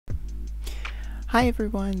Hi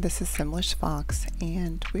everyone, this is Simlish Fox,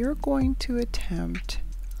 and we are going to attempt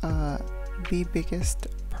the biggest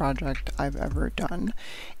project I've ever done,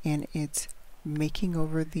 and it's making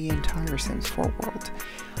over the entire Sims 4 world.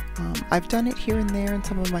 I've done it here and there in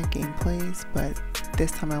some of my gameplays, but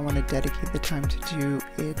this time I want to dedicate the time to do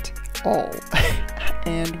it all.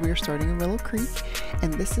 And we're starting in Willow Creek,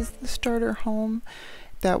 and this is the starter home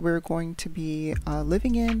that we're going to be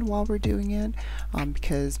living in while we're doing it,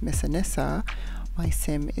 because Miss Anissa, my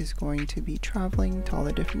sim, is going to be traveling to all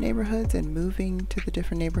the different neighborhoods and moving to the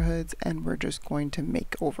different neighborhoods, and we're just going to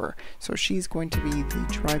make over. So she's going to be the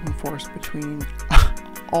driving force between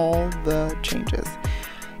all the changes.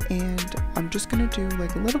 And I'm just going to do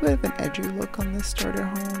like a little bit of an edgy look on this starter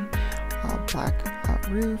home. Black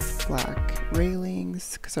roof, black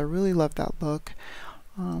railings, because I really love that look,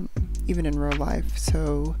 even in real life.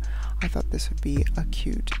 So I thought this would be a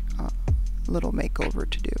cute little makeover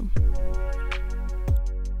to do.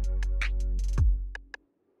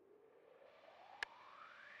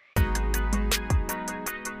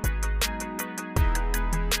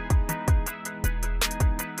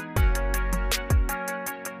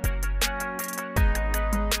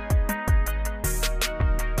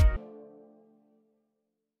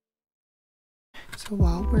 So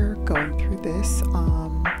while we're going through this,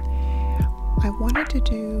 I wanted to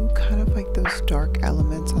do kind of like those dark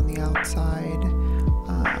elements on the outside,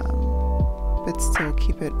 but still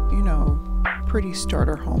keep it, you know, pretty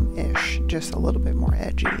starter home-ish, just a little bit more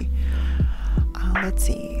edgy. Let's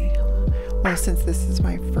see. Well, since this is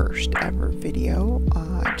my first ever video,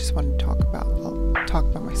 I just want to talk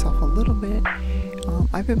about myself a little bit.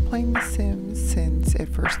 I've been playing The Sims since it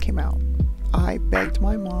first came out. I begged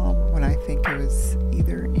my mom when I think I was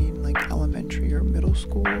either in like elementary or middle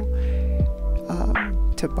school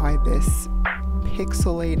to buy this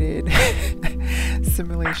pixelated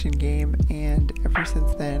simulation game, and ever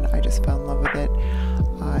since then I just fell in love with it.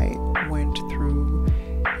 I went through,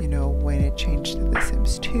 you know, when it changed to The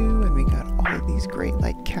Sims 2 and we got all of these great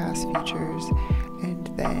like cast features, and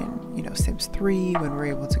then, you know, Sims 3 when we're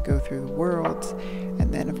able to go through the worlds,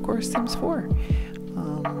 and then of course Sims 4.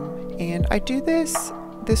 And I do this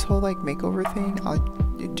whole like makeover thing. I'll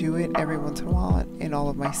do it every once in a while in all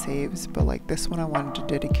of my saves, but like this one I wanted to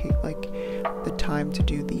dedicate like the time to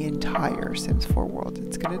do the entire Sims 4 world.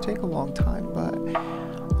 It's gonna take a long time, but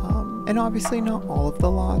and obviously not all of the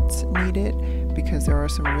lots need it, because there are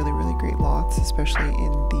some really great lots, especially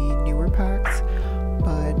in the newer packs.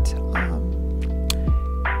 But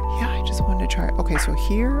yeah, I just wanted to try. Okay, so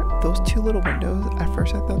here, those two little windows, at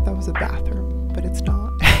first I thought that was a bathroom, but it's not.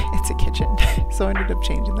 It's a kitchen. So I ended up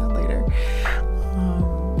changing that later.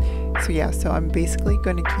 So yeah, so I'm basically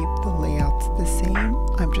going to keep the layouts the same.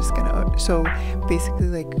 I'm just gonna, so basically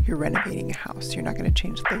like you're renovating a house, you're not going to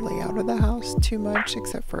change the layout of the house too much,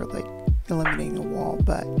 except for like eliminating a wall,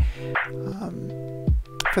 but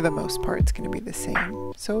for the most part it's going to be the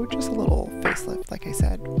same. So just a little facelift, like I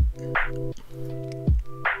said.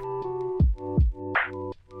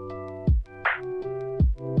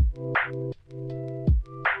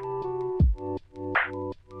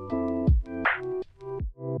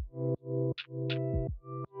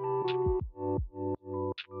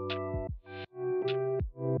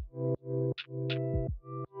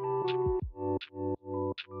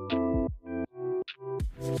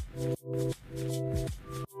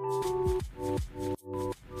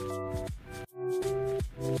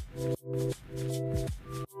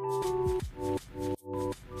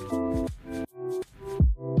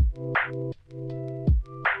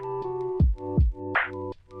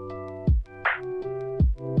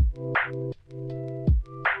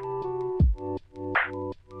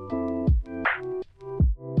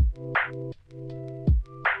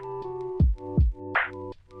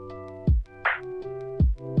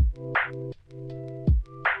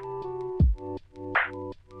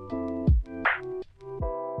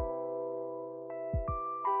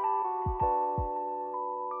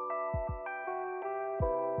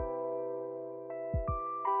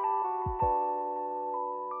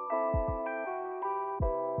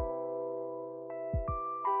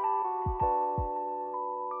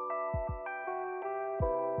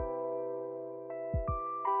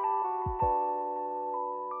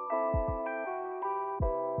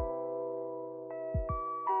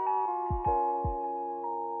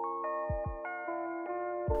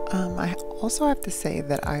 I also have to say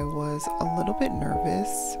that I was a little bit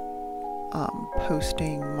nervous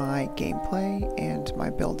posting my gameplay and my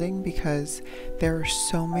building, because there are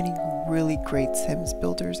so many really great Sims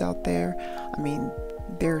builders out there. I mean,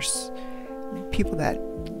 there's people that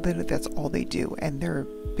literally that's all they do, and their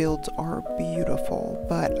builds are beautiful,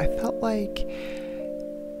 but I felt like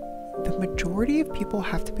the majority of people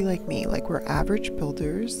have to be like me, like we're average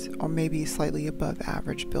builders or maybe slightly above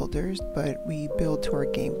average builders, but we build to our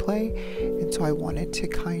gameplay. And so I wanted to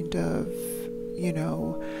kind of, you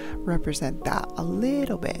know, represent that a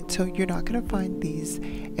little bit. So you're not going to find these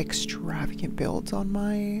extravagant builds on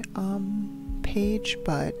my page,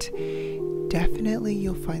 but definitely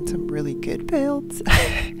you'll find some really good builds.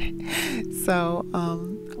 So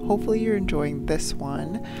hopefully you're enjoying this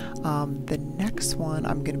one. The next one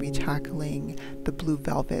I'm going to be tackling the blue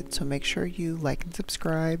velvet, so make sure you like and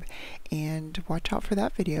subscribe and watch out for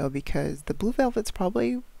that video, because the blue velvet's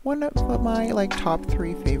probably one of my like top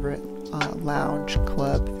 3 favorite lounge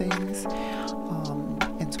club things,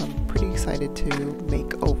 and so I'm pretty excited to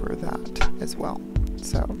make over that as well.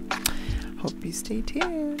 So hope you stay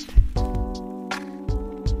tuned.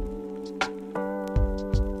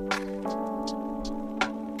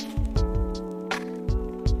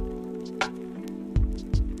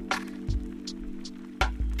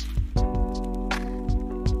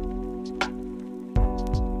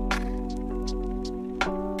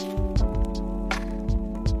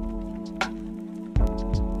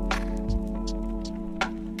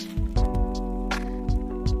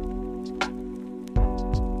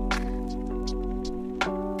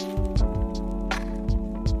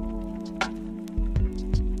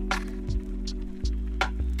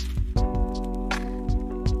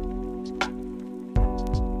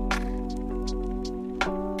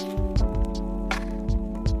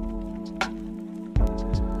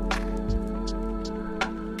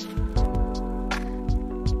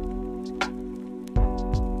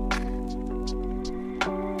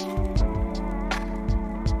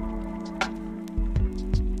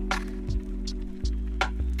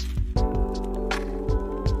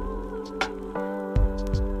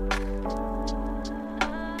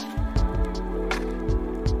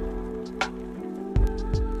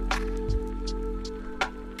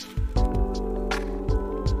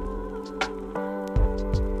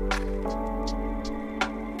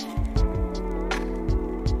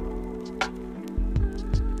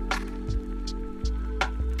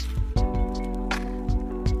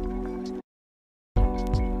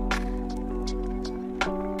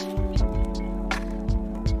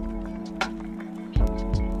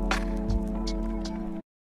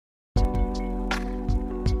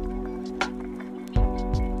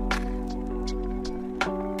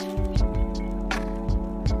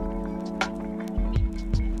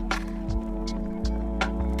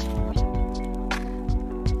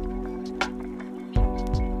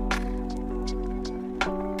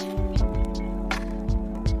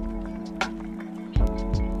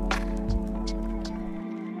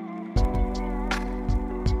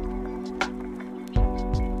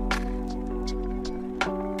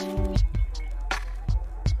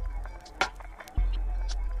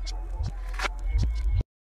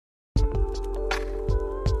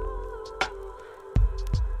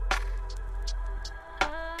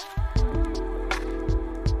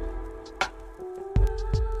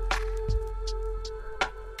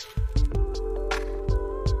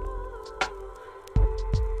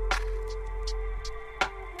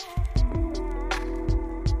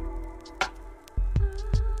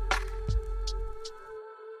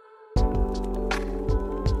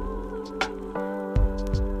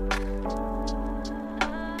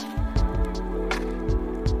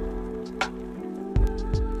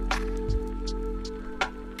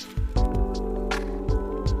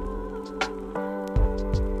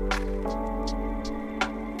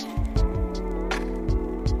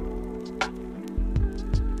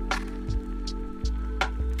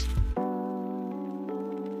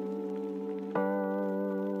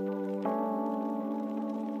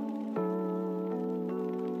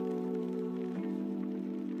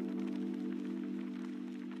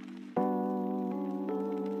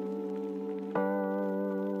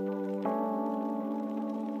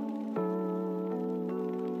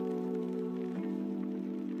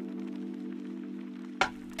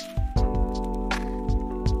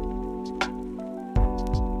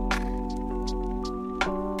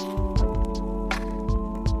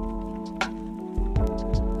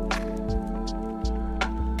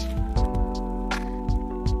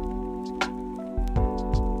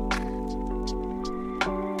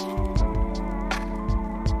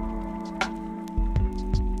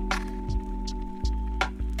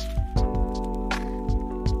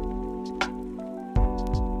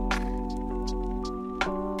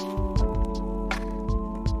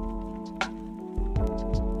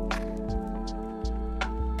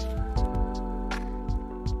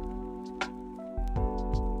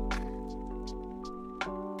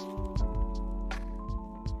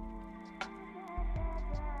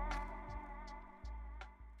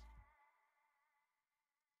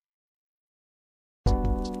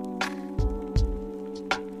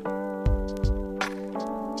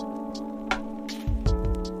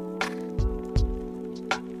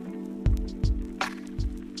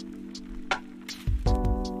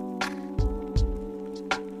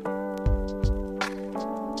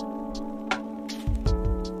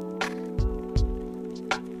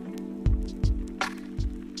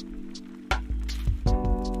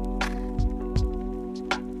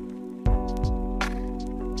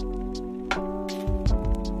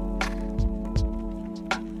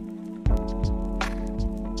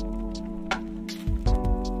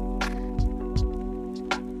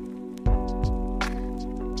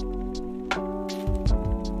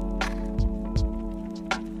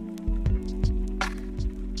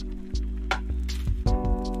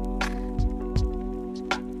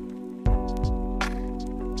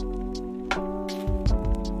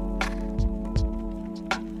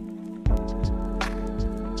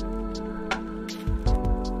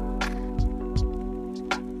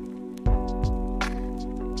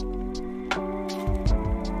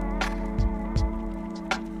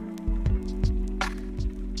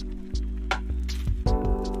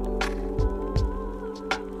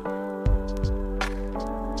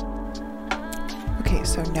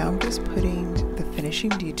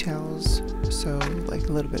 finishing details. So like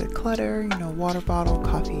a little bit of clutter, you know, water bottle,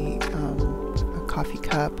 coffee, a coffee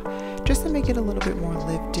cup, just to make it a little bit more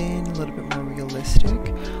lived in, a little bit more realistic.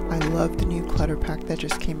 I love the new clutter pack that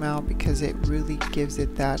just came out because it really gives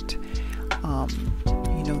it that,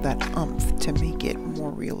 you know, that oomph to make it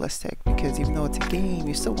more realistic. Because even though it's a game,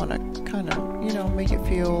 you still want to kind of, you know, make it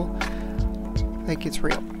feel like it's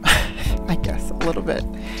real. I guess a little bit.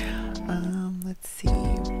 Let's see.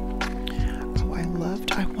 Oh,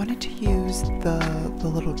 I wanted to use the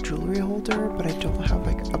little jewelry holder, but I don't have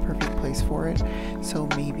like a perfect place for it. So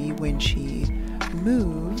maybe when she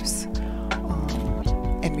moves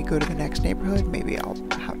and we go to the next neighborhood, maybe I'll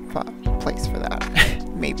have a place for that.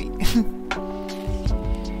 Maybe.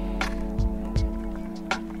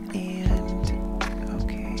 And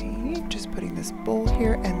okay, just putting this bowl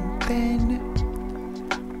here, and then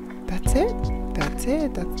that's it. That's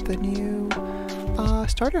it. That's the new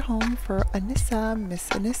starter home for Anissa, Miss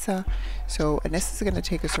Anissa. So Anissa's going to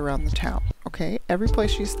take us around the town, okay? Every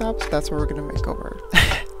place she stops, that's where we're going to make over.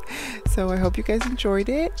 So I hope you guys enjoyed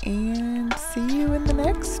it, and see you in the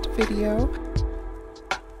next video.